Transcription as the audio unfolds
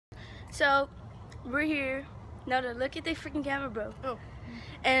So, we're here. Now to look at the freaking camera, bro. Oh.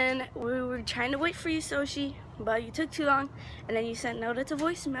 And we were trying to wait for you, Soshi, but you took too long. And then you sent Noda to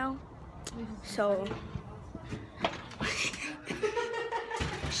voicemail. So,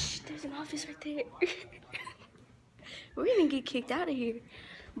 shh, there's an office right there. We're gonna get kicked out of here.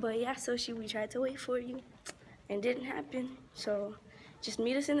 But yeah, Soshi, we tried to wait for you. And it didn't happen. So, just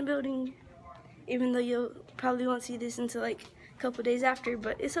meet us in the building. Even though you probably won't see this until like a couple days after,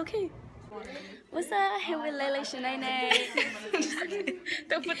 but it's okay. What's up? Here with Lele Shanae.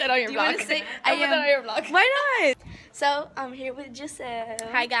 Don't put that on your vlog. Don't put that on your vlog. Why not? So I'm here with Giselle.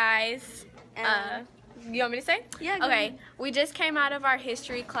 Hi guys. You want me to say? Yeah. Go Okay. ahead. We just came out of our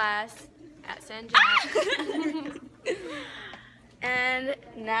history class at San Jack. And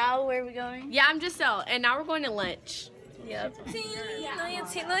now where are we going? Yeah, I'm Giselle, and now we're going to lunch. Yep.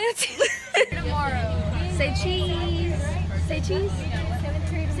 Loyalty. Tomorrow. Say cheese. Say cheese.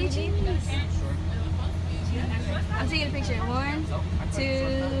 Say cheese. I'm taking a picture. 1, 2.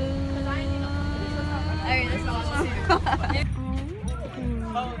 Alright, let's go.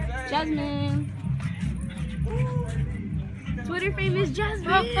 Jasmine. Twitter famous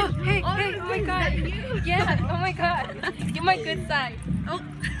Jasmine. Hey, oh my god. Yeah, oh my god. Get my good side. Oh.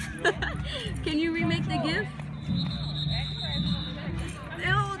 Can you remake the GIF?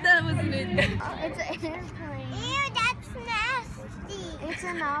 Ew, that wasn't it. It's an airplane. Ew, that's nasty. It's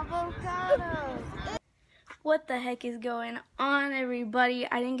an avocado. What the heck is going on, everybody?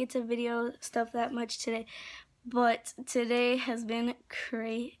 I didn't get to video stuff that much today, but today has been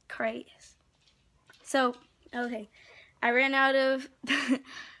crazy. So, okay, I ran out of. I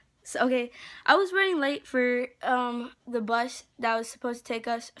was running late for the bus that was supposed to take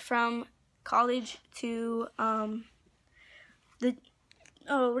us from college to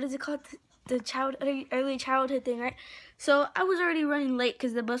what is it called? The early childhood thing, right? So I was already running late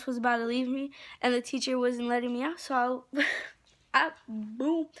because the bus was about to leave me, and the teacher wasn't letting me out. So I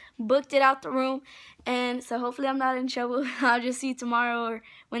booked it out the room, and so hopefully I'm not in trouble. I'll just see tomorrow or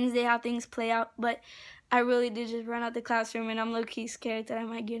Wednesday how things play out. But I really did just run out the classroom, and I'm low-key scared that I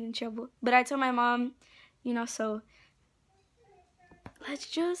might get in trouble. But I told my mom, you know, so let's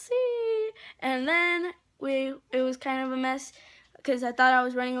just see. And then it was kind of a mess because I thought I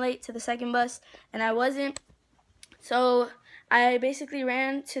was running late to the second bus, and I wasn't. So I basically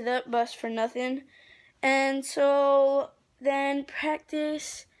ran to the bus for nothing. And so then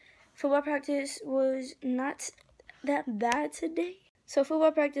football practice was not that bad today. So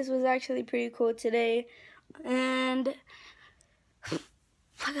football practice was actually pretty cool today. And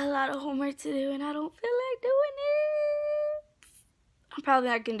I got a lot of homework to do, and I don't feel like doing it. I'm probably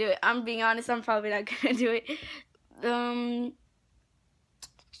not going to do it. I'm being honest, I'm probably not going to do it.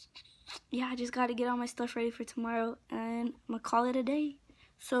 Yeah, I just got to get all my stuff ready for tomorrow, and I'm going to call it a day.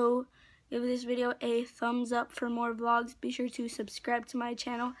 So give this video a thumbs up for more vlogs. Be sure to subscribe to my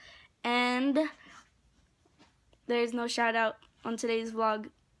channel. And there's no shout out on today's vlog.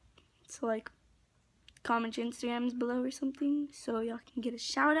 So like, comment your Instagrams below or something so y'all can get a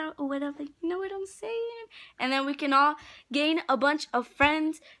shout out or whatever. You know what I'm saying? And then we can all gain a bunch of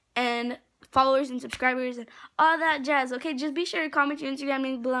friends and followers and subscribers and all that jazz. Okay, just be sure to comment your Instagram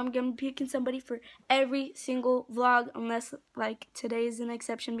names below. I'm gonna be picking somebody for every single vlog, unless like today is an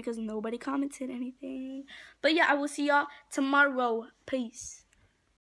exception because nobody commented anything. But yeah, I will see y'all tomorrow. Peace.